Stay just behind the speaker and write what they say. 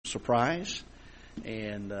surprise.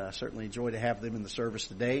 And certainly a joy to have them in the service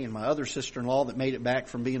today. And my other sister-in-law that made it back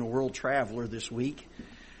from being a world traveler this week.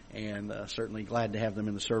 And certainly glad to have them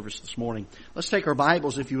in the service this morning. Let's take our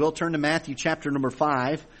Bibles, if you will. Turn to Matthew chapter number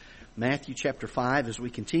 5. Matthew chapter 5 as we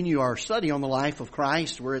continue our study on the life of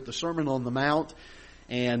Christ. We're at the Sermon on the Mount.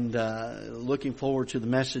 And looking forward to the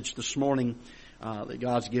message this morning that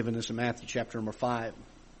God's given us in Matthew chapter number 5.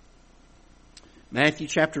 Matthew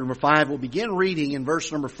chapter number 5. We'll begin reading in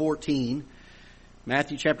verse number 14.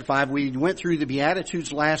 Matthew chapter 5, we went through the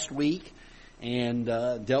Beatitudes last week and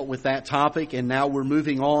dealt with that topic, and now we're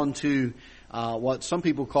moving on to what some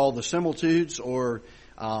people call the similitudes, or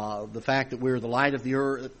the fact that we're the light of the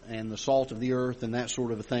earth and the salt of the earth and that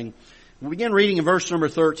sort of a thing. We'll begin reading in verse number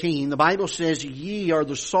 13. The Bible says, "Ye are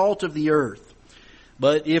the salt of the earth,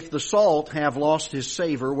 but if the salt have lost his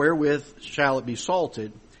savor, wherewith shall it be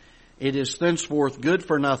salted? It is thenceforth good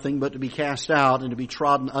for nothing but to be cast out and to be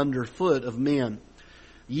trodden under foot of men.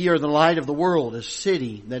 Ye are the light of the world. A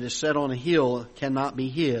city that is set on a hill cannot be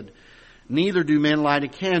hid. Neither do men light a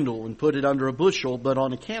candle and put it under a bushel, but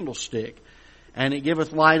on a candlestick, and it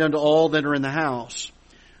giveth light unto all that are in the house.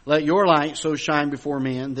 Let your light so shine before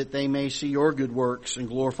men that they may see your good works and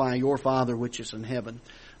glorify your Father which is in heaven."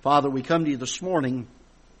 Father, we come to you this morning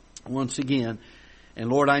once again. And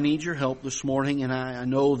Lord, I need your help this morning, and I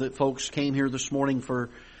know that folks came here this morning for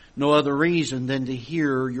no other reason than to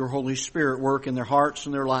hear your Holy Spirit work in their hearts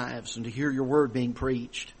and their lives, and to hear your word being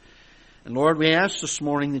preached. And Lord, we ask this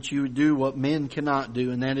morning that you would do what men cannot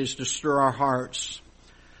do, and that is to stir our hearts.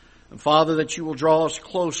 And Father, that you will draw us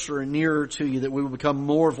closer and nearer to you, that we will become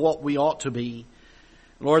more of what we ought to be.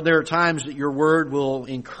 Lord, there are times that your word will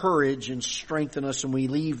encourage and strengthen us, and we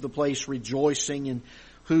leave the place rejoicing in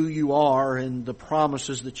who you are and the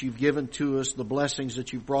promises that you've given to us, the blessings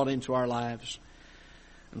that you've brought into our lives.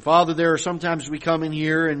 And Father, there are sometimes we come in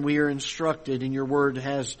here and we are instructed, and your word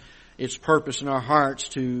has its purpose in our hearts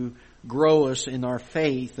to grow us in our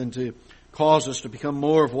faith and to cause us to become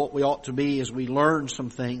more of what we ought to be as we learn some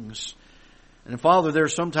things. And Father, there are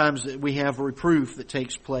sometimes that we have reproof that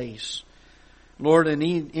takes place. Lord, in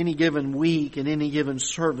any given week, in any given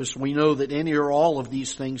service, we know that any or all of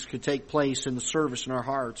these things could take place in the service in our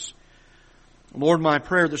hearts. Lord, my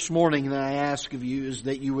prayer this morning that I ask of you is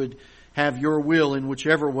that you would have your will in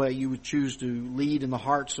whichever way you would choose to lead in the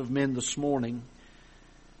hearts of men this morning.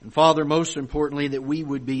 And Father, most importantly, that we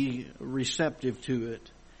would be receptive to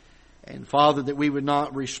it. And Father, that we would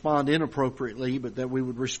not respond inappropriately, but that we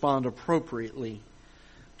would respond appropriately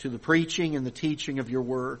to the preaching and the teaching of your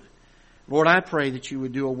word. Lord, I pray that you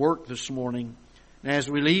would do a work this morning. And as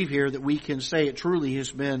we leave here, that we can say it truly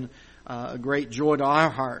has been a great joy to our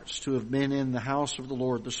hearts to have been in the house of the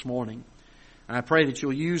Lord this morning. And I pray that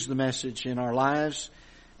you'll use the message in our lives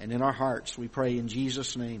and in our hearts. We pray in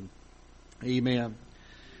Jesus' name. Amen.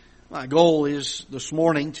 My goal is this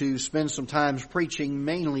morning to spend some time preaching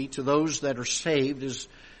mainly to those that are saved, as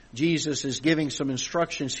Jesus is giving some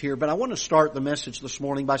instructions here. But I want to start the message this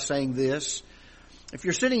morning by saying this. If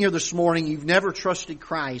you're sitting here this morning, you've never trusted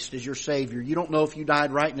Christ as your Savior. You don't know if you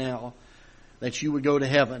died right now that you would go to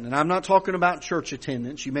heaven. And I'm not talking about church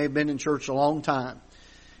attendance. You may have been in church a long time.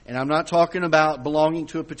 And I'm not talking about belonging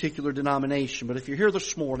to a particular denomination. But if you're here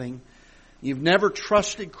this morning, you've never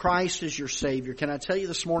trusted Christ as your Savior, can I tell you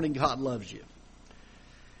this morning, God loves you.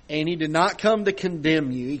 And He did not come to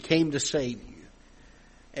condemn you. He came to save you.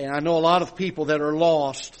 And I know a lot of people that are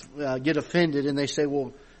lost get offended and they say,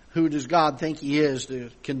 well, who does God think He is to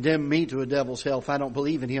condemn me to a devil's hell if I don't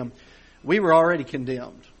believe in Him? We were already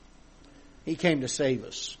condemned. He came to save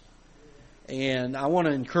us. And I want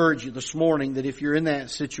to encourage you this morning that if you're in that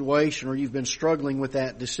situation or you've been struggling with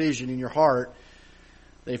that decision in your heart,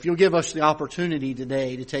 that if you'll give us the opportunity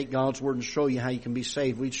today to take God's Word and show you how you can be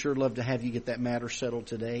saved, we'd sure love to have you get that matter settled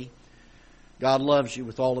today. God loves you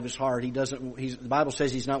with all of His heart. The Bible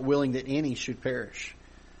says He's not willing that any should perish,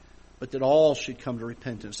 but that all should come to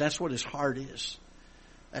repentance. That's what His heart is.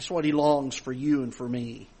 That's what He longs for you and for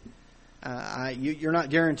me. You're not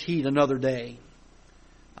guaranteed another day.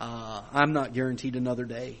 I'm not guaranteed another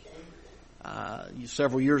day.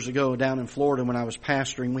 Several years ago down in Florida when I was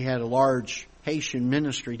pastoring, we had a large Haitian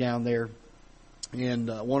ministry down there. And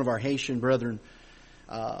one of our Haitian brethren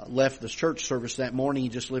left the church service that morning. He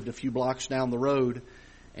just lived a few blocks down the road.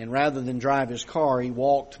 And rather than drive his car, he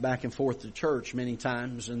walked back and forth to church many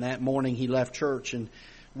times. And that morning he left church and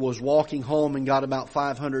was walking home and got about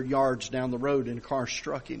 500 yards down the road and a car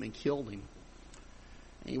struck him and killed him.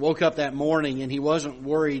 He woke up that morning and he wasn't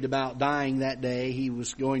worried about dying that day. He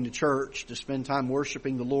was going to church to spend time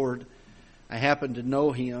worshiping the Lord. I happened to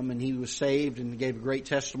know him and he was saved and gave a great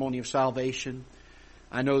testimony of salvation.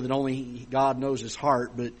 I know that only God knows his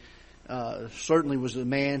heart, but certainly was a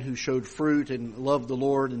man who showed fruit and loved the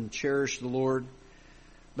Lord and cherished the Lord.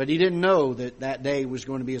 But he didn't know that that day was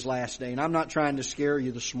going to be his last day. And I'm not trying to scare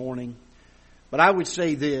you this morning, but I would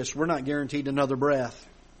say this: we're not guaranteed another breath.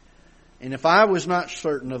 And if I was not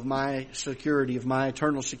certain of my security, of my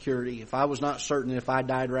eternal security, if I was not certain that if I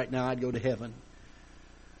died right now I'd go to heaven,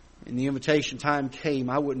 and the invitation time came,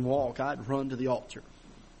 I wouldn't walk. I'd run to the altar.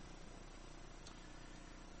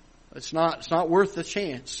 It's not worth the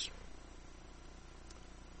chance.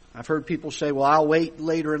 I've heard people say, well, I'll wait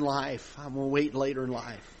later in life. I'm going to wait later in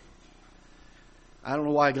life. I don't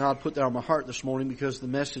know why God put that on my heart this morning, because the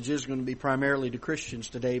message is going to be primarily to Christians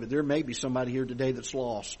today, but there may be somebody here today that's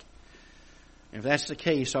lost. And if that's the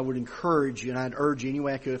case, I would encourage you, and I'd urge you any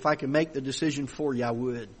way I could. If I could make the decision for you, I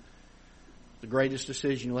would. The greatest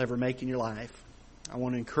decision you'll ever make in your life. I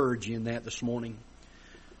want to encourage you in that this morning.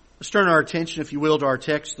 Let's turn our attention, if you will, to our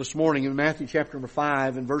text this morning in Matthew chapter number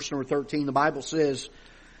 5 and verse number 13. The Bible says,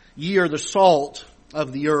 "Ye are the salt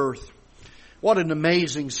of the earth." What an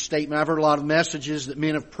amazing statement. I've heard a lot of messages that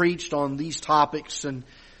men have preached on these topics, and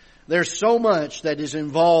there's so much that is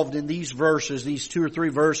involved in these verses, these 2 or 3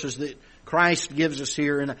 verses that Christ gives us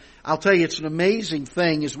here. And I'll tell you, it's an amazing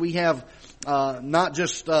thing as we have not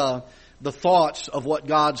just the thoughts of what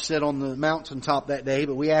God said on the mountaintop that day,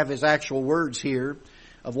 but we have His actual words here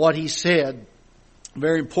of what He said.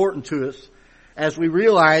 Very important to us as we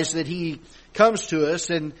realize that He comes to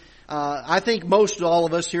us. And I think most all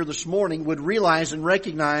of us here this morning would realize and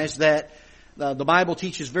recognize that the Bible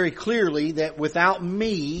teaches very clearly that without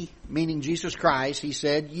me, meaning Jesus Christ, He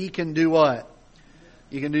said, ye can do what?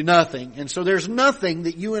 You can do nothing. And so there's nothing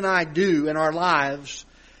that you and I do in our lives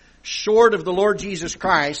short of the Lord Jesus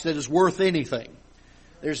Christ that is worth anything.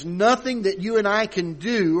 There's nothing that you and I can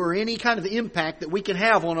do or any kind of impact that we can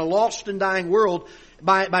have on a lost and dying world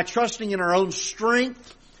by trusting in our own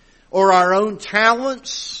strength or our own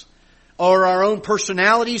talents or our own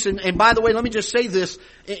personalities. And by the way, let me just say this.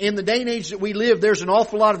 In the day and age that we live, there's an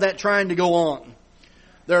awful lot of that trying to go on.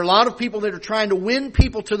 There are a lot of people that are trying to win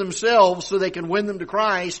people to themselves so they can win them to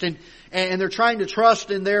Christ. And they're trying to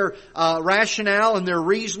trust in their rationale and their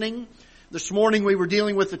reasoning. This morning we were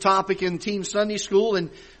dealing with the topic in Teen Sunday School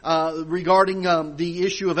and regarding the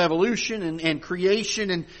issue of evolution and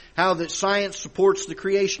creation, and how that science supports the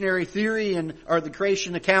creationary theory or the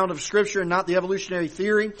creation account of Scripture and not the evolutionary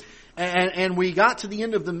theory. And we got to the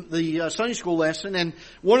end of the Sunday school lesson, and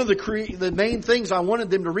one of the main things I wanted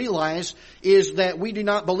them to realize is that we do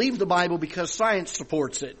not believe the Bible because science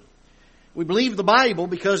supports it. We believe the Bible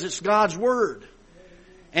because it's God's Word.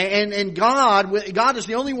 And God is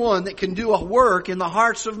the only one that can do a work in the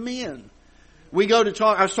hearts of men. I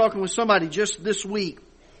was talking with somebody just this week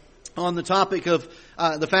on the topic of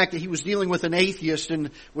the fact that he was dealing with an atheist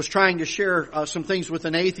and was trying to share some things with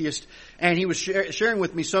an atheist. And he was sharing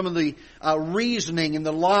with me some of the reasoning and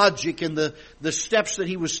the logic and the steps that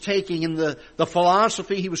he was taking and the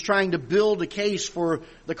philosophy he was trying to build a case for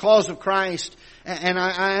the cause of Christ. And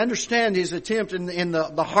I understand his attempt and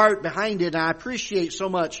the heart behind it. And I appreciate so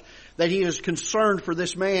much that he is concerned for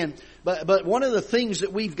this man. But one of the things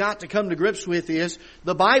that we've got to come to grips with is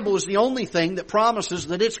the Bible is the only thing that promises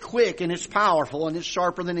that it's quick and it's powerful and it's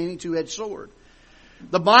sharper than any two-edged sword.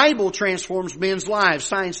 The Bible transforms men's lives.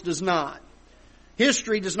 Science does not.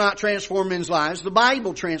 History does not transform men's lives. The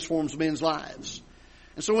Bible transforms men's lives.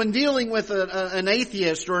 And so when dealing with an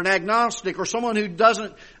atheist or an agnostic or someone who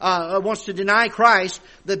doesn't wants to deny Christ,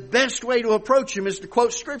 the best way to approach him is to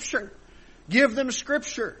quote Scripture. Give them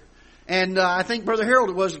Scripture. And I think Brother Harold,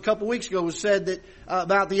 it was a couple weeks ago, was said that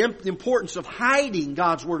about the importance of hiding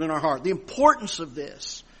God's Word in our heart. The importance of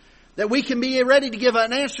this. That we can be ready to give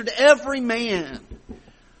an answer to every man.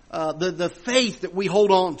 The faith that we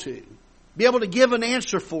hold on to. Be able to give an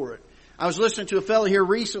answer for it. I was listening to a fellow here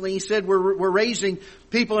recently. He said we're raising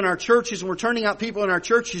people in our churches and we're turning out people in our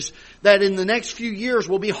churches that in the next few years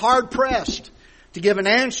will be hard pressed to give an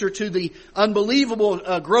answer to the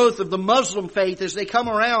unbelievable growth of the Muslim faith as they come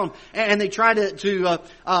around and they try to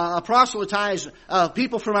proselytize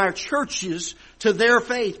people from our churches to their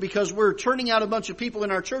faith, because we're turning out a bunch of people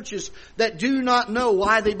in our churches that do not know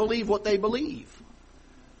why they believe what they believe.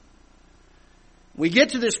 We get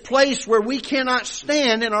to this place where we cannot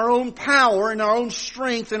stand in our own power, in our own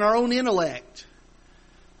strength, in our own intellect.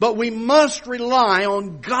 But we must rely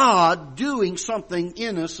on God doing something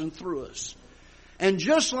in us and through us. And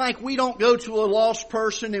just like we don't go to a lost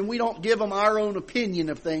person and we don't give them our own opinion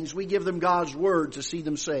of things, we give them God's Word to see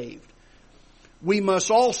them saved. We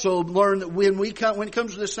must also learn that when it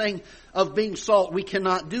comes to this thing of being salt, we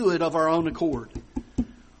cannot do it of our own accord.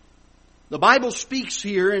 The Bible speaks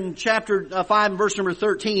here in chapter 5 and verse number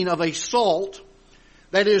 13 of a salt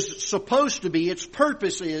that is supposed to be, its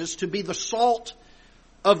purpose is to be the salt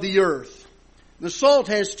of the earth. The salt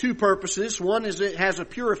has two purposes. One is it has a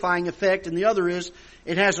purifying effect, and the other is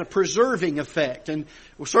it has a preserving effect. And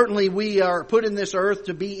certainly we are put in this earth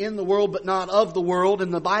to be in the world but not of the world.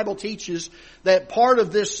 And the Bible teaches that part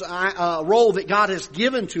of this role that God has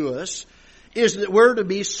given to us is that we're to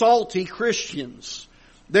be salty Christians.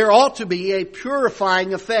 There ought to be a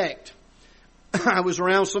purifying effect. I was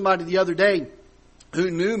around somebody the other day who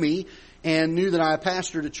knew me and knew that I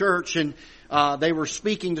pastored a church, and they were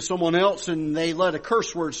speaking to someone else and they let a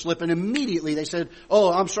curse word slip, and immediately they said, "Oh,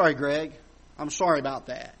 I'm sorry, Greg. I'm sorry about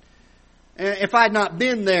that." And if I had not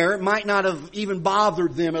been there, it might not have even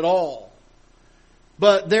bothered them at all.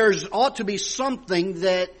 But there's ought to be something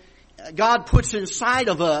that God puts inside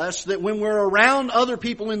of us that when we're around other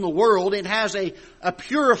people in the world, it has a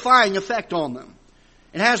purifying effect on them.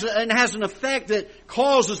 It has an effect that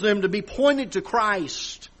causes them to be pointed to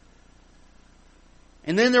Christ.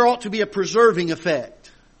 And then there ought to be a preserving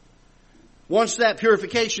effect. Once that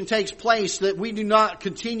purification takes place, that we do not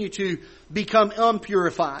continue to become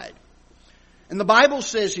unpurified. And the Bible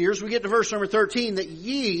says here, as we get to verse number 13, that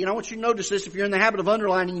ye, and I want you to notice this, if you're in the habit of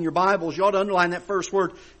underlining in your Bibles, you ought to underline that first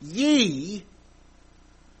word, ye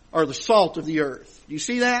are the salt of the earth. Do you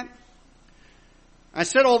see that? I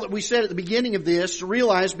said all that we said at the beginning of this to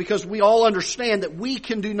realize, because we all understand that we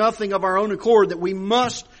can do nothing of our own accord, that we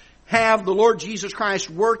must have the Lord Jesus Christ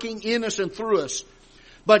working in us and through us.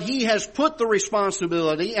 But He has put the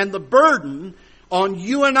responsibility and the burden on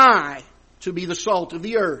you and I to be the salt of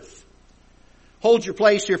the earth. Hold your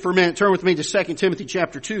place here for a minute. Turn with me to 2 Timothy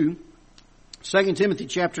chapter 2. 2 Timothy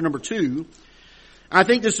chapter number 2. I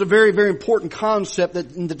think this is a very, very important concept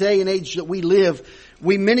that in the day and age that we live,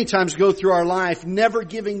 we many times go through our life never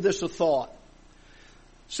giving this a thought.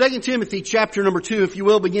 2 Timothy chapter number 2, if you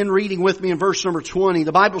will, begin reading with me in verse number 20.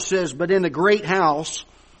 The Bible says, "But in a great house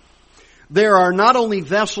there are not only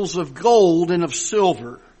vessels of gold and of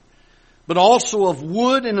silver, but also of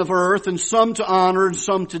wood and of earth, and some to honor and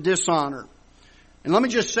some to dishonor." And let me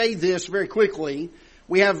just say this very quickly.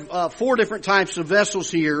 We have 4 different types of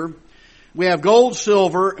vessels here. We have gold,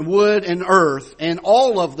 silver, wood, and earth, and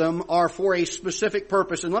all of them are for a specific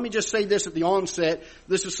purpose. And let me just say this at the onset.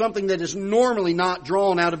 This is something that is normally not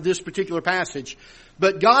drawn out of this particular passage.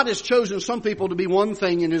 But God has chosen some people to be one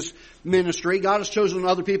thing in His ministry. God has chosen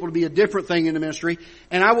other people to be a different thing in the ministry.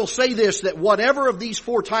 And I will say this, that whatever of these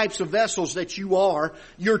 4 types of vessels that you are,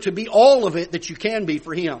 you're to be all of it that you can be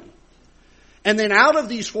for Him. And then out of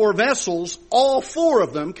these 4 vessels, all 4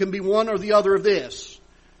 of them can be one or the other of this.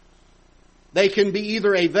 They can be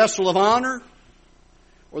either a vessel of honor,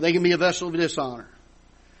 or they can be a vessel of dishonor.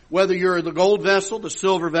 Whether you're the gold vessel, the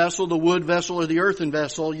silver vessel, the wood vessel, or the earthen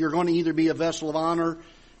vessel, you're going to either be a vessel of honor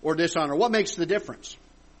or dishonor. What makes the difference?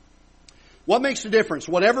 What makes the difference?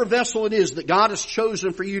 Whatever vessel it is that God has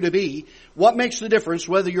chosen for you to be, what makes the difference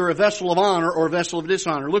whether you're a vessel of honor or a vessel of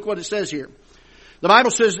dishonor? Look what it says here. The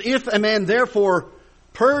Bible says, "If a man therefore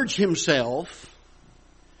purge himself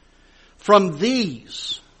from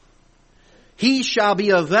these, he shall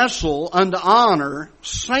be a vessel unto honor,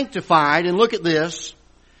 sanctified," and look at this,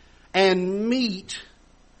 "and meet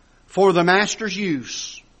for the master's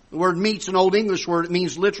use." The word meet's an Old English word. It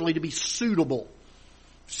means literally to be suitable.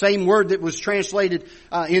 Same word that was translated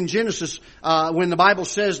in Genesis when the Bible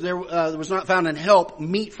says there was not found an help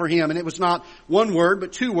meet for him. And it was not one word,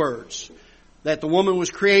 but 2 words. That the woman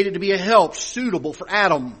was created to be a help, suitable for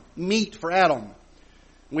Adam, meet for Adam.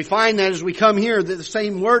 And we find that as we come here that the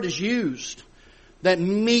same word is used. That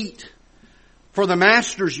meet for the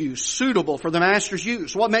master's use, suitable for the master's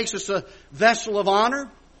use. What makes us a vessel of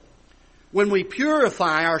honor? When we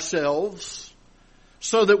purify ourselves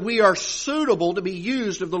so that we are suitable to be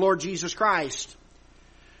used of the Lord Jesus Christ.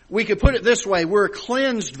 We could put it this way, we're a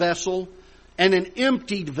cleansed vessel and an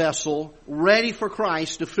emptied vessel ready for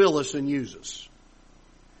Christ to fill us and use us.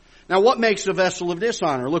 Now what makes a vessel of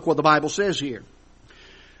dishonor? Look what the Bible says here.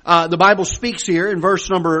 The Bible speaks here in verse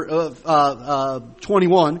number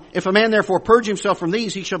 21. "If a man therefore purge himself from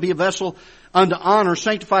these, he shall be a vessel unto honor,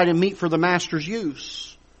 sanctified and meet for the master's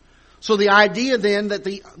use." So the idea then that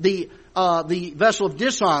the vessel of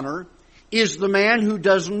dishonor is the man who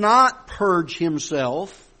does not purge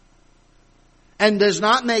himself and does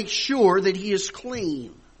not make sure that he is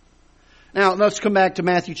clean. Now let's come back to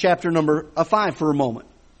Matthew chapter number 5 for a moment.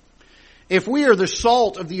 If we are the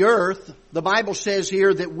salt of the earth, the Bible says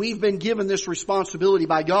here that we've been given this responsibility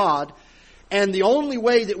by God, and the only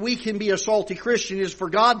way that we can be a salty Christian is for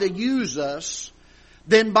God to use us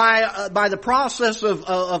then by the process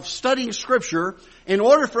of studying Scripture, in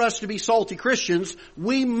order for us to be salty Christians,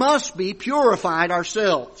 we must be purified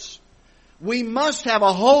ourselves. We must have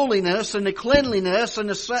a holiness and a cleanliness and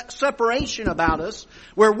a separation about us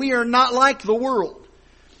where we are not like the world.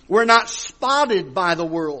 We're not spotted by the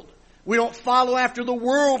world. We don't follow after the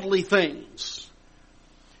worldly things.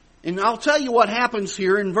 And I'll tell you what happens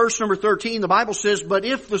here in verse number 13. The Bible says, "But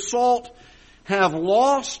if the salt have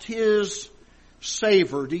lost his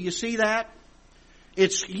savor." Do you see that?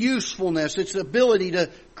 Its usefulness, its ability to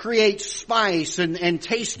create spice and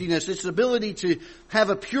tastiness, its ability to have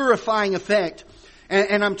a purifying effect.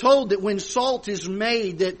 And I'm told that when salt is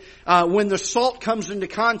made, that when the salt comes into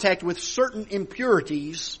contact with certain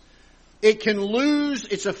impurities, it can lose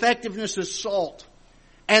its effectiveness as salt.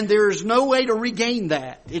 And there is no way to regain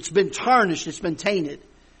that. It's been tarnished, it's been tainted.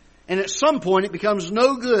 And at some point it becomes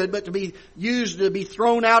no good but to be used to be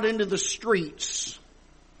thrown out into the streets.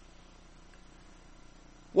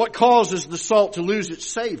 What causes the salt to lose its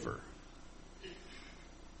savor?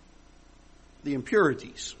 The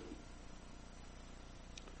impurities.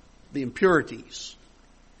 The impurities.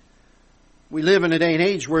 We live in a day and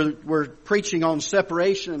age where preaching on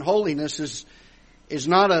separation and holiness is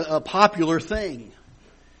not a popular thing.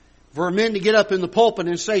 For men to get up in the pulpit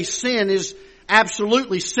and say sin is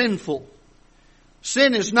absolutely sinful.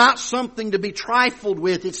 Sin is not something to be trifled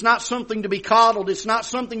with. It's not something to be coddled. It's not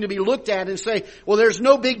something to be looked at and say, well, there's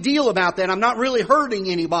no big deal about that. I'm not really hurting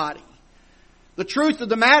anybody. The truth of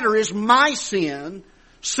the matter is my sin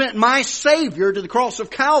sent my Savior to the cross of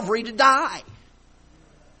Calvary to die.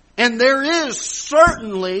 And there is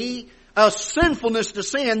certainly a sinfulness to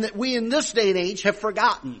sin that we in this day and age have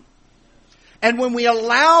forgotten. And when we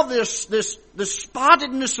allow this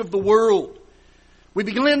spottedness of the world, we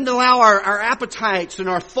begin to allow our appetites and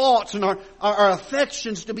our thoughts and our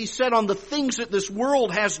affections to be set on the things that this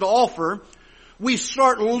world has to offer, we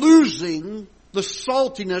start losing the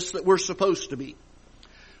saltiness that we're supposed to be.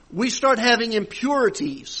 We start having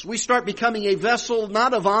impurities. We start becoming a vessel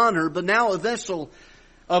not of honor, but now a vessel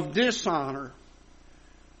of dishonor.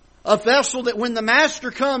 A vessel that when the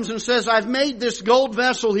master comes and says, I've made this gold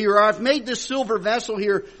vessel here, or I've made this silver vessel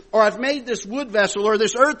here, or I've made this wood vessel, or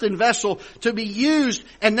this earthen vessel to be used,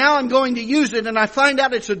 and now I'm going to use it, and I find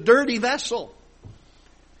out it's a dirty vessel.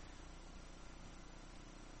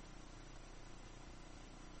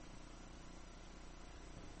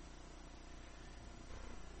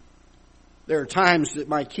 There are times that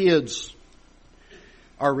my kids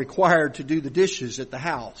are required to do the dishes at the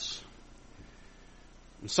house.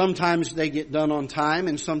 And sometimes they get done on time,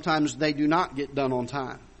 and sometimes they do not get done on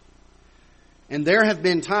time. And there have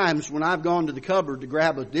been times when I've gone to the cupboard to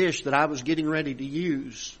grab a dish that I was getting ready to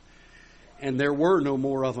use, and there were no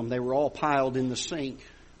more of them. They were all piled in the sink.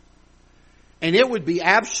 And it would be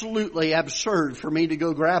absolutely absurd for me to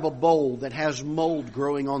go grab a bowl that has mold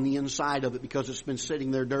growing on the inside of it because it's been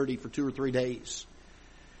sitting there dirty for 2 or 3 days.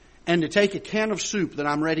 And to take a can of soup that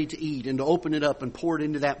I'm ready to eat and to open it up and pour it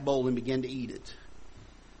into that bowl and begin to eat it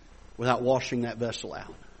without washing that vessel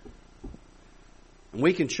out. And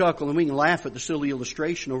we can chuckle and we can laugh at the silly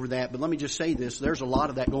illustration over that, but let me just say this. There's a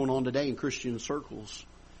lot of that going on today in Christian circles.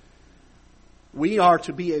 We are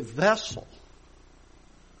to be a vessel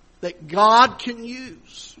that God can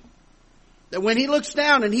use. That when He looks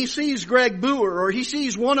down and He sees Greg Booher, or He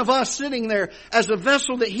sees one of us sitting there as a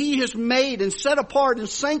vessel that He has made and set apart and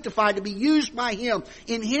sanctified to be used by Him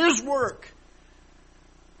in His work,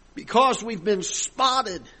 because we've been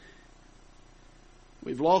spotted,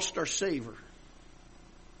 we've lost our savor.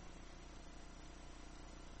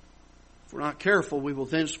 If we're not careful, we will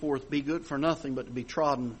thenceforth be good for nothing but to be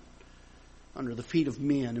trodden under the feet of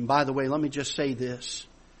men. And by the way, let me just say this.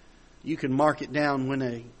 You can mark it down when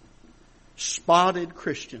a spotted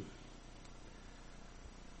Christian,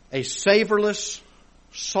 a savorless,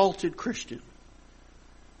 salted Christian,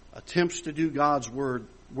 attempts to do God's word,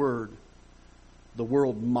 the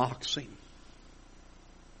world mocks him.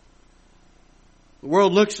 The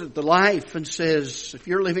world looks at the life and says, if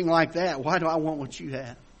you're living like that, why do I want what you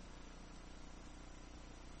have?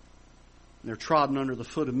 And they're trodden under the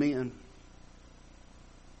foot of men.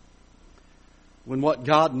 When what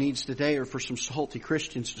God needs today are for some salty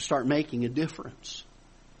Christians to start making a difference.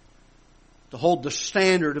 To hold the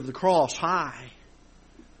standard of the cross high.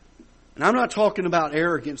 And I'm not talking about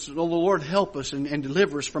arrogance. Oh, the Lord help us and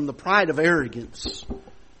deliver us from the pride of arrogance.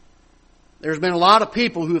 There's been a lot of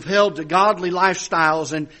people who have held to godly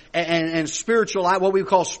lifestyles and spiritual, what we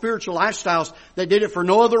call spiritual lifestyles, that did it for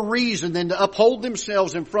no other reason than to uphold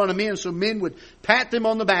themselves in front of men so men would pat them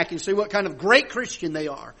on the back and say what kind of great Christian they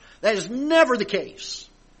are. That is never the case.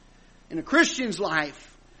 in a Christian's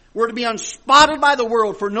life, we're to be unspotted by the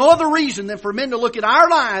world for no other reason than for men to look at our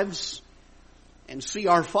lives and see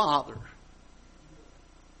our Father.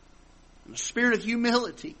 In a spirit of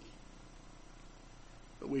humility.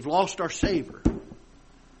 But we've lost our savor. In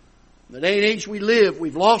the day and age we live,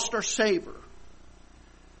 we've lost our savor.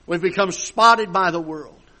 We've become spotted by the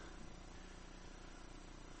world.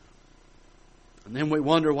 And then we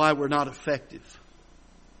wonder why we're not effective.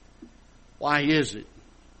 Why is it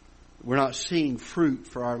we're not seeing fruit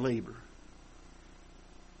for our labor?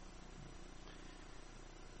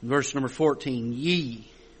 Verse number 14, ye.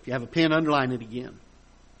 If you have a pen, underline it again.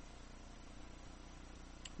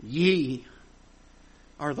 Ye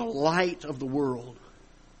are the light of the world.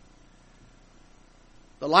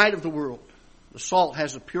 The light of the world. The salt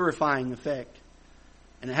has a purifying effect.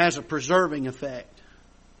 And it has a preserving effect.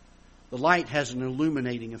 The light has an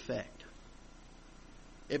illuminating effect.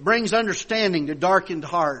 It brings understanding to darkened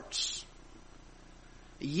hearts.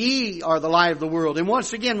 Ye are the light of the world. And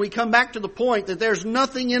once again, we come back to the point that there's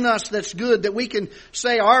nothing in us that's good that we can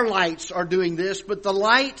say our lights are doing this, but the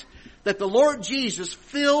light that the Lord Jesus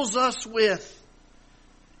fills us with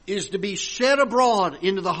is to be shed abroad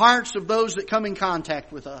into the hearts of those that come in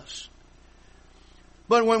contact with us.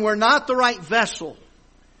 But when we're not the right vessel,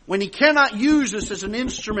 when He cannot use us as an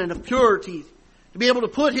instrument of purity, to be able to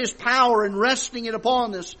put His power and resting it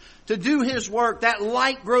upon us to do His work, that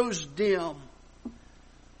light grows dim.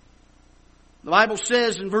 The Bible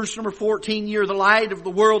says in verse number 14, ye are the light of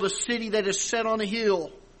the world, a city that is set on a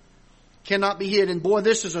hill, cannot be hid. And boy,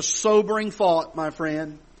 this is a sobering thought, my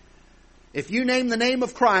friend. If you name the name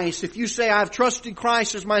of Christ, if you say, I've trusted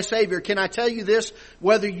Christ as my Savior, can I tell you this?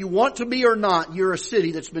 Whether you want to be or not, you're a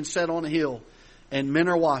city that's been set on a hill. And men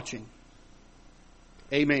are watching.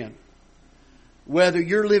 Amen. Whether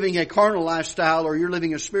you're living a carnal lifestyle or you're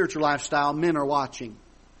living a spiritual lifestyle, men are watching.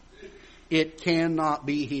 It cannot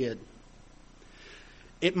be hid.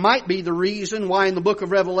 It might be the reason why in the book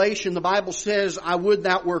of Revelation the Bible says, I would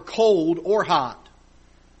thou were cold or hot.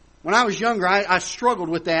 When I was younger, I struggled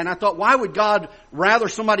with that, and I thought, why would God rather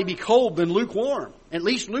somebody be cold than lukewarm? At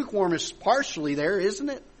least lukewarm is partially there, isn't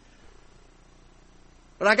it?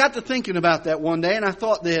 But I got to thinking about that one day, and I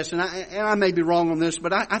thought this, and I may be wrong on this,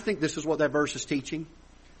 but I think this is what that verse is teaching.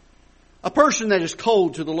 A person that is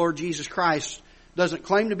cold to the Lord Jesus Christ doesn't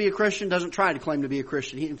claim to be a Christian, doesn't try to claim to be a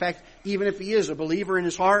Christian. In fact, even if he is a believer in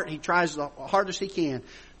his heart, he tries the hardest he can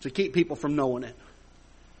to keep people from knowing it.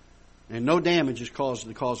 And no damage is caused to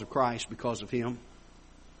the cause of Christ because of him.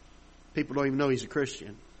 People don't even know he's a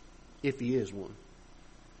Christian, if he is one.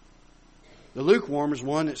 The lukewarm is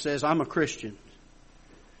one that says, I'm a Christian.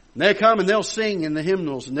 And they come and they'll sing in the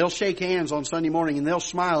hymnals and they'll shake hands on Sunday morning and they'll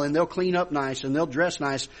smile and they'll clean up nice and they'll dress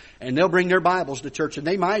nice and they'll bring their Bibles to church and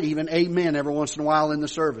they might even amen every once in a while in the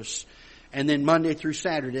service. And then Monday through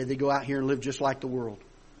Saturday they go out here and live just like the world.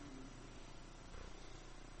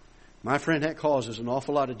 My friend, that causes an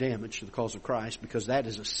awful lot of damage to the cause of Christ because that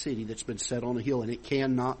is a city that's been set on a hill and it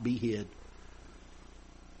cannot be hid.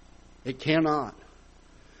 It cannot.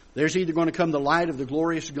 There's either going to come the light of the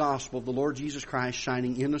glorious gospel of the Lord Jesus Christ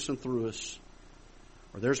shining in us and through us,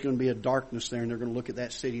 or there's going to be a darkness there and they're going to look at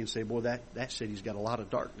that city and say, boy, that city's got a lot of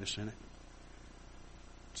darkness in it.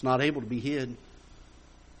 It's not able to be hid.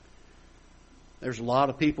 There's a lot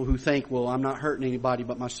of people who think, well, I'm not hurting anybody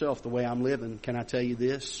but myself the way I'm living. Can I tell you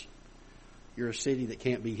this? You're a city that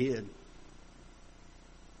can't be hid.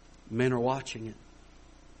 Men are watching it.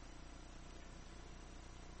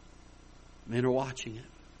 Men are watching it.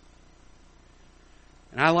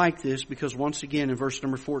 And I like this because once again in verse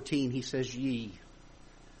number 14 he says, ye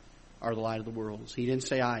are the light of the world. He didn't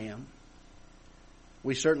say I am.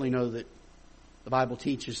 We certainly know that the Bible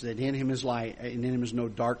teaches that in Him is light and in Him is no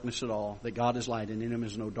darkness at all. That God is light and in Him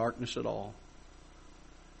is no darkness at all.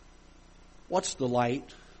 What's the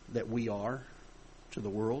light that we are to the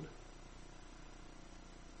world?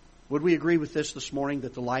 Would we agree with this morning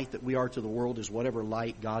that the light that we are to the world is whatever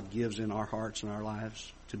light God gives in our hearts and our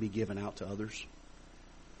lives to be given out to others?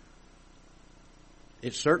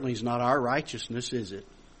 It certainly is not our righteousness, is it?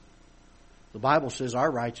 The Bible says our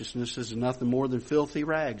righteousness is nothing more than filthy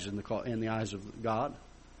rags in the eyes of God.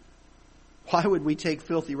 Why would we take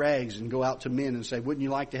filthy rags and go out to men and say, wouldn't you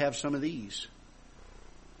like to have some of these?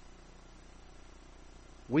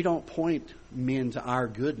 We don't point men to our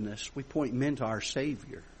goodness. We point men to our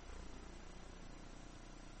Savior.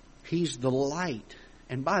 He's the light.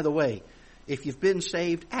 And by the way, if you've been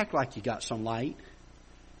saved, act like you got some light.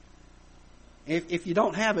 If you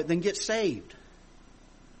don't have it, then get saved.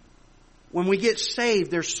 When we get saved,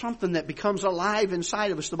 there's something that becomes alive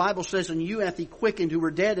inside of us. The Bible says, and you hath He quickened who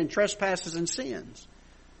were dead in trespasses and sins.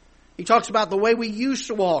 He talks about the way we used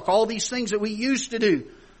to walk, all these things that we used to do.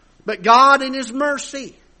 But God in His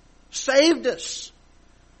mercy saved us.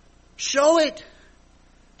 Show it.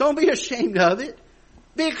 Don't be ashamed of it.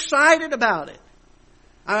 Be excited about it.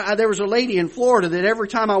 There was a lady in Florida that every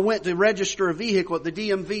time I went to register a vehicle at the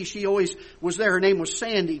DMV, she always was there. Her name was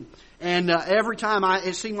Sandy. And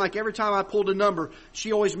it seemed like every time I pulled a number,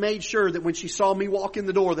 she always made sure that when she saw me walk in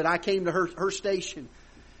the door that I came to her station.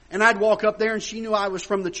 And I'd walk up there and she knew I was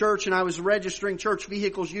from the church and I was registering church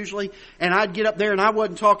vehicles usually. And I'd get up there and I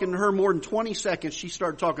wasn't talking to her more than 20 seconds. She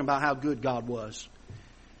started talking about how good God was.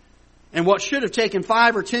 And what should have taken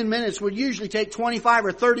 5 or 10 minutes would usually take 25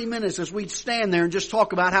 or 30 minutes as we'd stand there and just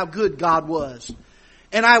talk about how good God was.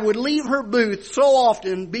 And I would leave her booth so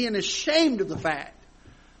often being ashamed of the fact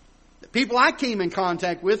that people I came in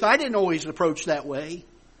contact with, I didn't always approach that way.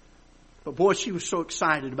 But boy, she was so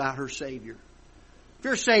excited about her Savior. If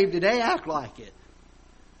you're saved today, act like it.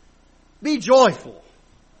 Be joyful.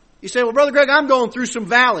 You say, well, Brother Greg, I'm going through some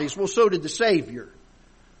valleys. Well, so did the Savior.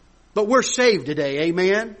 But we're saved today,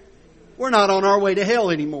 amen? We're not on our way to hell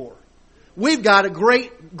anymore. We've got a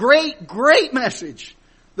great, great, great message.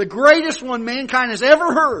 The greatest one mankind has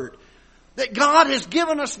ever heard. That God has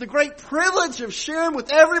given us the great privilege of sharing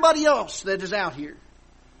with everybody else that is out here.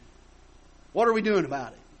 What are we doing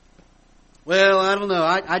about it? Well, I don't know.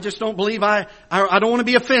 I just don't believe I don't want to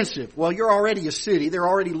be offensive. Well, you're already a city. They're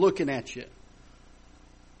already looking at you.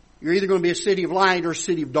 You're either going to be a city of light or a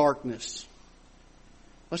city of darkness.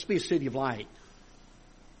 Let's be a city of light.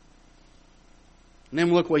 And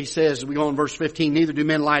then look what he says as we go on verse 15. Neither do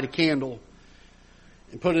men light a candle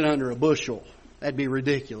and put it under a bushel. That'd be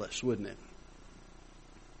ridiculous, wouldn't it?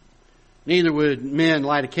 Neither would men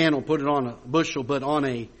light a candle and put it on a bushel, but on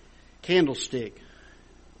a candlestick.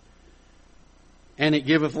 And it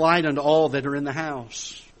giveth light unto all that are in the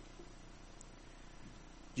house.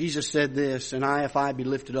 Jesus said this, and I, if I be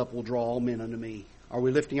lifted up, will draw all men unto me. Are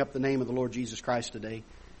we lifting up the name of the Lord Jesus Christ today?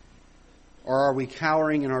 Or are we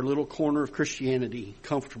cowering in our little corner of Christianity,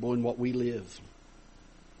 comfortable in what we live?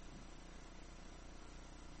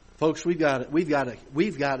 Folks, we've got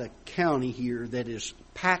a county here that is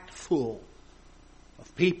packed full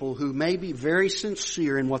of people who may be very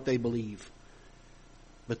sincere in what they believe,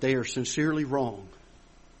 but they are sincerely wrong.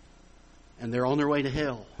 And they're on their way to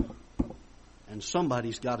hell. And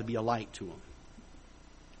somebody's got to be a light to them.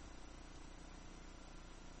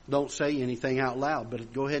 Don't say anything out loud,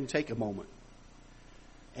 but go ahead and take a moment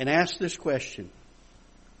and ask this question.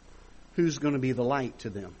 Who's going to be the light to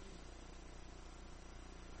them?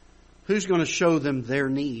 Who's going to show them their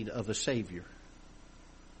need of a Savior?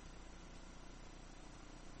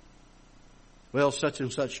 Well, such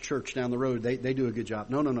and such church down the road, they do a good job.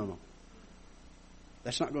 No.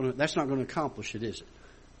 That's not going to accomplish it, is it?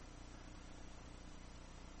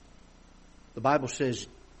 The Bible says,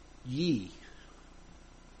 ye.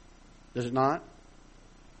 Does it not?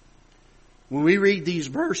 When we read these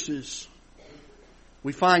verses,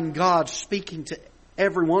 we find God speaking to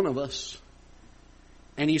every one of us.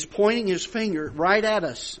 And He's pointing His finger right at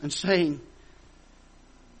us and saying,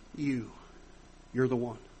 you're the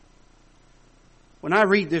one. When I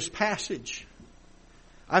read this passage,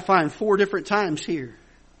 I find 4 different times here.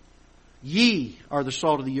 Ye are the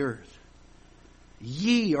salt of the earth.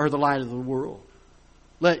 Ye are the light of the world.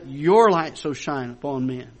 Let your light so shine upon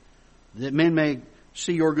men, that men may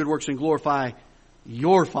see your good works and glorify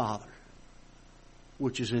your Father,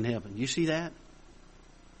 which is in heaven. You see that?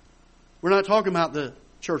 We're not talking about the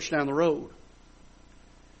church down the road.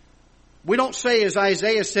 We don't say, as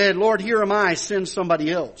Isaiah said, Lord, here am I, send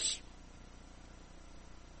somebody else.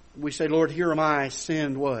 We say, Lord, here am I,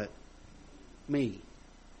 send what? Me.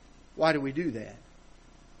 Why do we do that?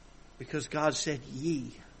 Because God said,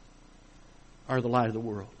 ye are the light of the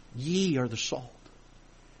world. Ye are the salt.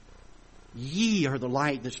 Ye are the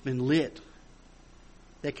light that's been lit,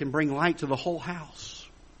 that can bring light to the whole house.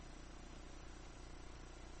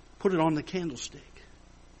 Put it on the candlestick.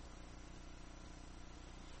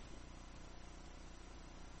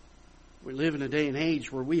 We live in a day and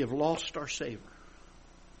age where we have lost our savor.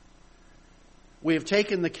 We have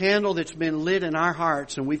taken the candle that's been lit in our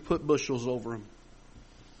hearts and we've put bushels over them.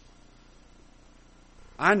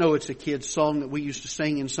 I know it's a kid's song that we used to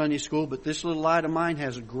sing in Sunday school, but this little light of mine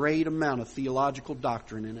has a great amount of theological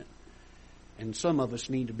doctrine in it. And some of us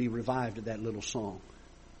need to be revived at that little song.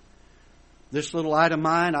 This little light of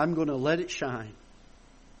mine, I'm going to let it shine.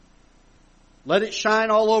 Let it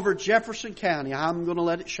shine all over Jefferson County. I'm going to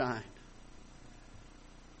let it shine.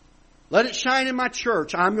 Let it shine in my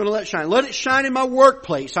church. I'm going to let it shine. Let it shine in my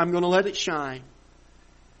workplace. I'm going to let it shine.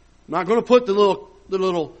 I'm not going to put the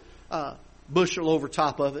little bushel over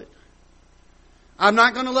top of it. I'm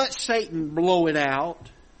not going to let Satan blow it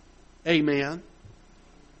out. Amen.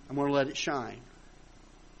 I'm going to let it shine.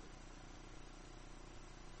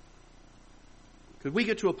 Could we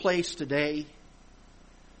get to a place today,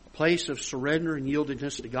 a place of surrender and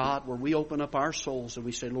yieldedness to God, where we open up our souls and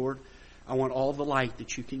we say, Lord, I want all the light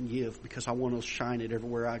that you can give because I want to shine it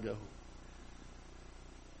everywhere I go.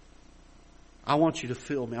 I want you to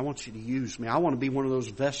fill me. I want you to use me. I want to be one of those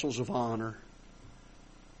vessels of honor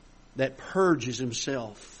that purges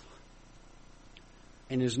himself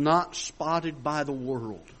and is not spotted by the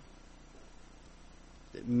world,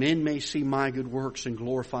 that men may see my good works and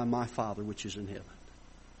glorify my Father which is in heaven.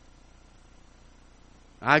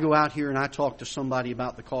 I go out here and I talk to somebody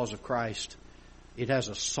about the cause of Christ. It has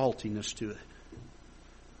a saltiness to it.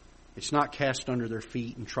 It's not cast under their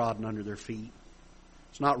feet and trodden under their feet.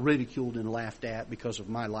 It's not ridiculed and laughed at because of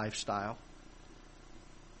my lifestyle.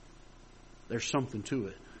 There's something to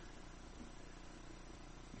it.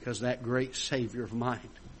 Because that great Savior of mine,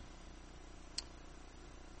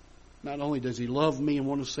 not only does He love me and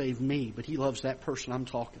want to save me, but He loves that person I'm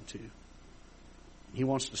talking to. He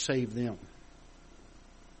wants to save them.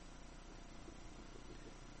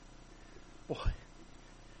 Boy,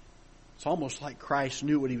 it's almost like Christ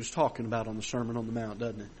knew what He was talking about on the Sermon on the Mount,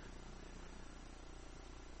 doesn't it?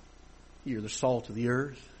 You're the salt of the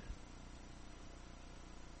earth.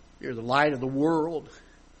 You're the light of the world.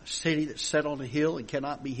 A city that's set on a hill and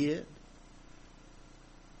cannot be hid.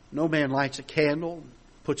 No man lights a candle,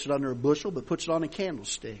 puts it under a bushel, but puts it on a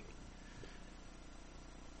candlestick.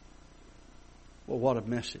 Well, what a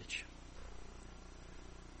message.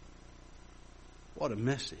 What a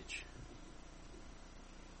message.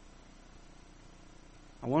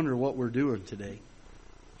 I wonder what we're doing today.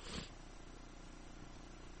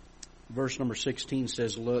 Verse number 16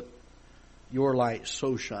 says, "Let your light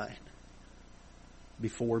so shine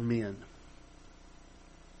before men."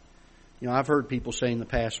 You know, I've heard people say in the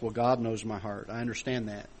past, well, God knows my heart. I understand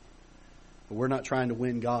that. But we're not trying to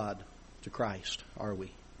win God to Christ, are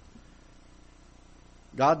we?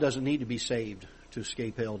 God doesn't need to be saved to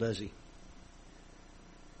escape hell, does He?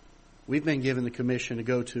 We've been given the commission to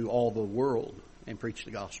go to all the world and preach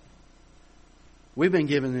the gospel. We've been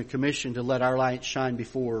given the commission to let our light shine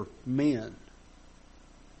before men.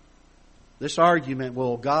 This argument,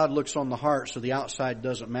 well, God looks on the heart so the outside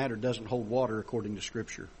doesn't matter, doesn't hold water according to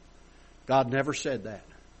Scripture. God never said that.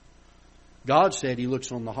 God said He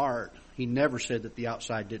looks on the heart. He never said that the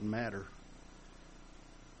outside didn't matter.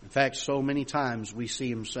 In fact, so many times we see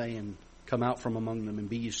Him saying, "Come out from among them and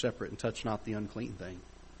be ye separate and touch not the unclean thing."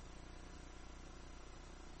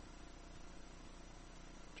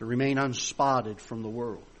 To remain unspotted from the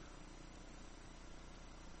world.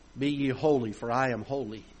 Be ye holy, for I am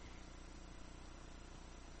holy.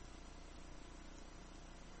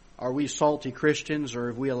 Are we salty Christians, or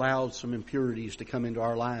have we allowed some impurities to come into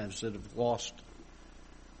our lives that have lost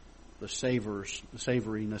the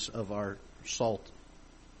savoriness of our salt?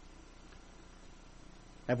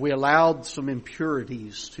 Have we allowed some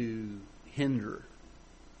impurities to hinder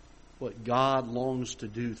what God longs to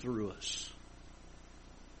do through us?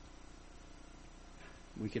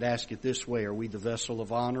 We could ask it this way: are we the vessel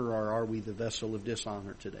of honor, or are we the vessel of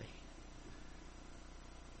dishonor today?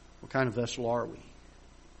 What kind of vessel are we?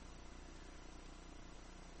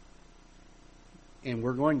 And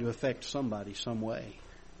we're going to affect somebody some way.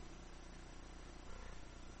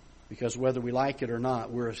 Because whether we like it or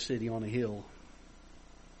not, we're a city on a hill.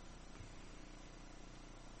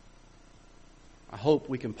 I hope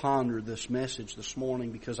we can ponder this message this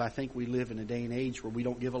morning, because I think we live in a day and age where we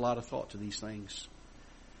don't give a lot of thought to these things.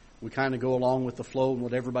 We kind of go along with the flow and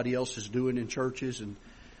what everybody else is doing in churches and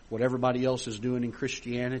what everybody else is doing in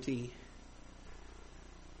Christianity.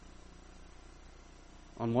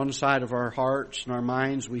 On one side of our hearts and our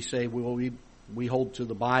minds, we say, well, we hold to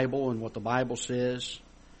the Bible and what the Bible says.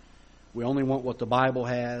 We only want what the Bible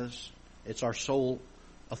has. It's our sole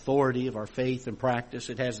authority of our faith and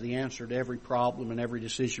practice. It has the answer to every problem and every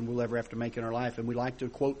decision we'll ever have to make in our life. And we like to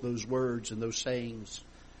quote those words and those sayings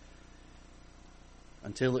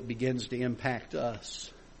until it begins to impact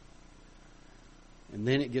us. And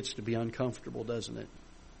then it gets to be uncomfortable, doesn't it?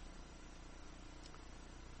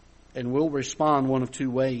 And we'll respond one of two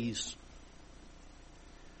ways.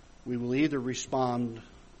 We will either respond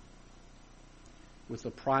with a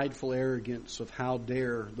prideful arrogance of how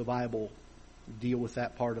dare the Bible deal with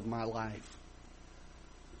that part of my life,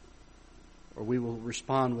 or we will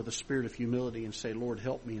respond with a spirit of humility and say, Lord,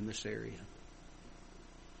 help me in this area.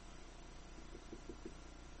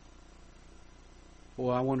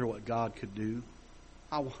 Boy, I wonder what God could do.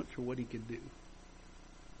 I wonder what He could do.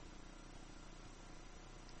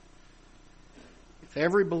 If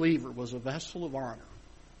every believer was a vessel of honor,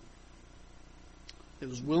 that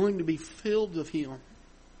was willing to be filled with Him,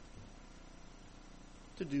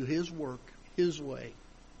 to do His work, His way,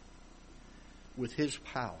 with His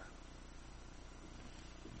power,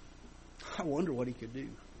 I wonder what He could do.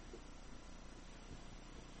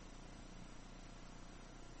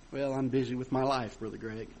 Well, I'm busy with my life, Brother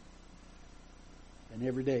Greg. And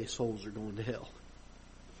every day souls are going to hell.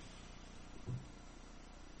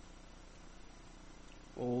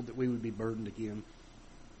 Oh, that we would be burdened again.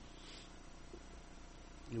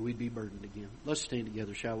 And we'd be burdened again. Let's stand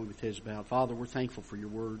together, shall we, with heads bowed. Father, we're thankful for your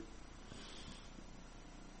word.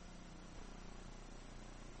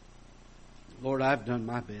 Lord, I've done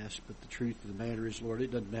my best, but the truth of the matter is, Lord,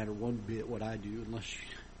 it doesn't matter one bit what I do unless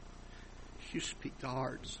you speak to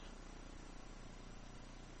hearts.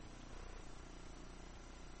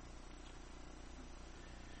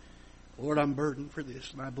 Lord, I'm burdened for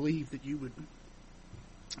this, and I believe that you would,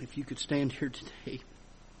 if you could stand here today,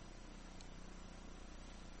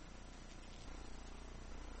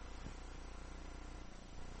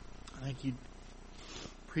 I think you'd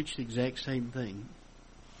preach the exact same thing.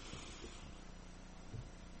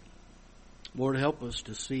 Lord, help us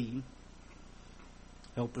to see.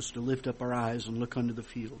 Help us to lift up our eyes and look unto the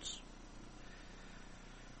fields.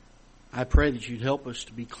 I pray that you'd help us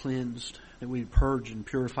to be cleansed, that we'd purge and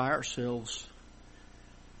purify ourselves,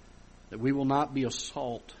 that we will not be a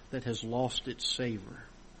salt that has lost its savor,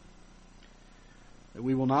 that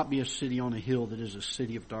we will not be a city on a hill that is a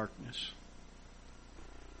city of darkness,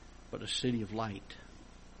 but a city of light.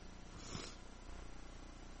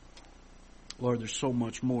 Lord, there's so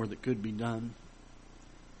much more that could be done.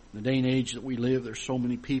 In the day and age that we live, there's so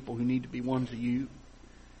many people who need to be won to you.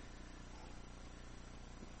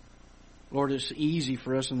 Lord, it's easy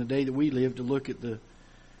for us in the day that we live to look at the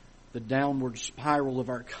downward spiral of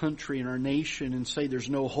our country and our nation and say there's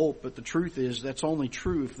no hope. But the truth is that's only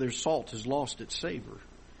true if their salt has lost its savor.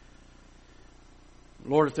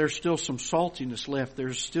 Lord, if there's still some saltiness left,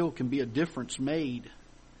 there still can be a difference made.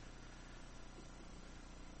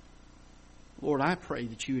 Lord, I pray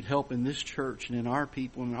that you would help in this church and in our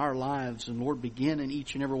people and in our lives. And Lord, begin in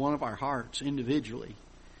each and every one of our hearts individually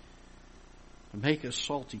to make us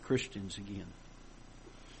salty Christians again,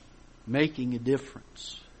 making a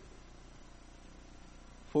difference.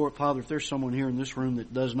 For Father, if there's someone here in this room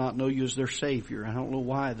that does not know you as their Savior, I don't know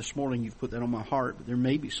why this morning you've put that on my heart, but there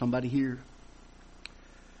may be somebody here.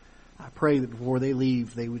 I pray that before they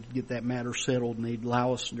leave, they would get that matter settled and they'd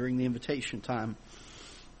allow us during the invitation time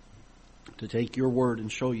to take your word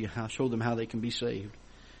and show them how they can be saved.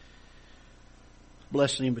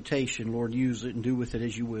 Bless the invitation, Lord. Use it and do with it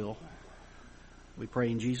as you will. We pray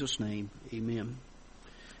in Jesus' name. Amen.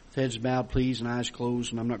 With heads bowed, please, and eyes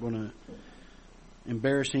closed. And I'm not going to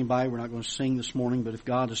embarrass anybody. We're not going to sing this morning. But if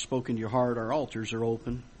God has spoken to your heart, our altars are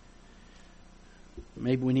open.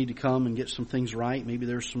 Maybe we need to come and get some things right. Maybe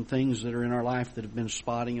there's some things that are in our life that have been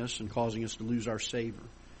spotting us and causing us to lose our savor.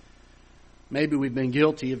 Maybe we've been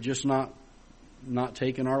guilty of just not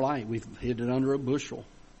taking our light. We've hid it under a bushel.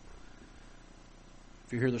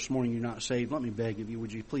 If you're here this morning, you're not saved, let me beg of you,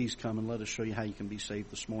 would you please come and let us show you how you can be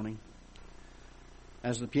saved this morning.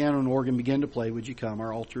 As the piano and organ begin to play, would you come?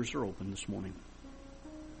 Our altars are open this morning.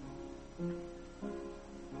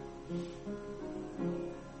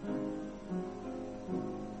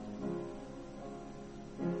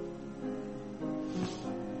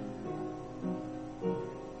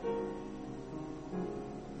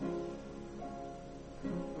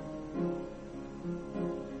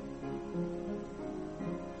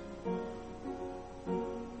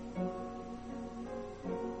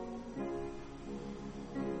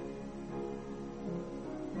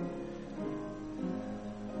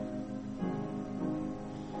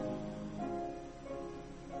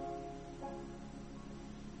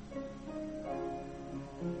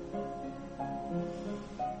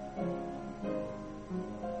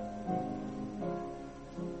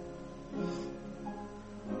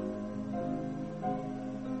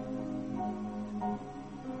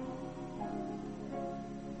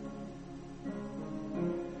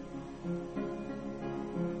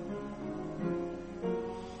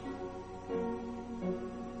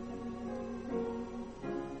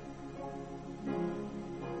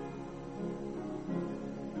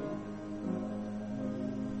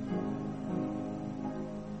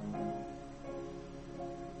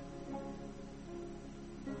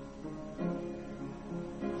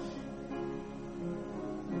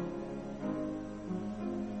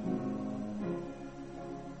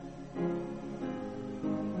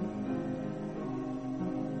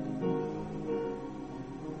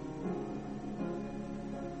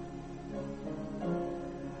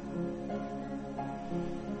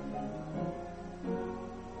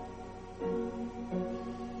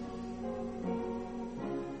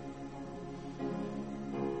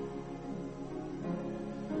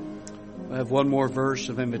 have one more verse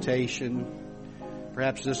of invitation.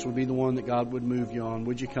 Perhaps this would be the one that God would move you on.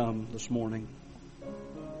 Would you come this morning?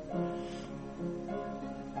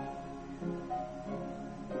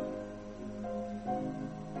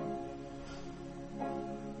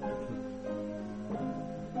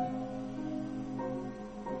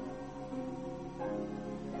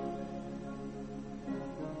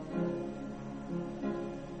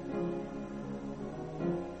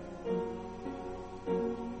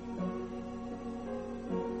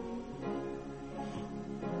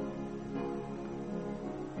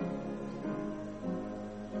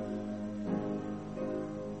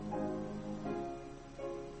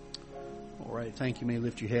 Thank you. May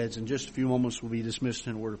lift your heads. In just a few moments, we'll be dismissed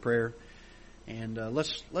in a word of prayer. And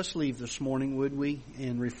let's leave this morning, would we,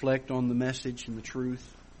 and reflect on the message and the truth,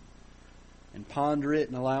 and ponder it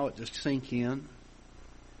and allow it to sink in.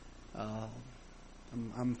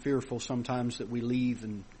 I'm fearful sometimes that we leave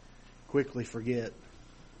and quickly forget.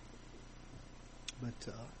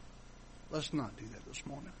 But let's not do that this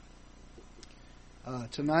morning.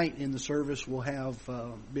 Tonight in the service, we'll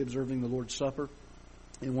be observing the Lord's Supper.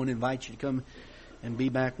 And want to invite you to come and be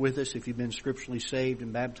back with us. If you've been scripturally saved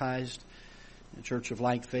and baptized in the Church of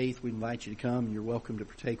Like Faith, we invite you to come, and you're welcome to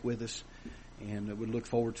partake with us. And we look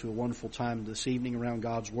forward to a wonderful time this evening around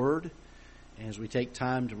God's Word, as we take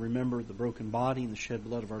time to remember the broken body and the shed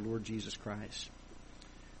blood of our Lord Jesus Christ.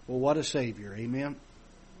 Well, what a Savior, amen?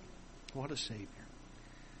 What a Savior.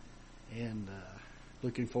 And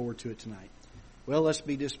looking forward to it tonight. Well, let's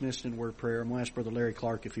be dismissed in word of prayer. I'm going to ask Brother Larry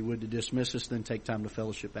Clark, if he would, to dismiss us, then take time to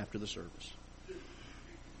fellowship after the service.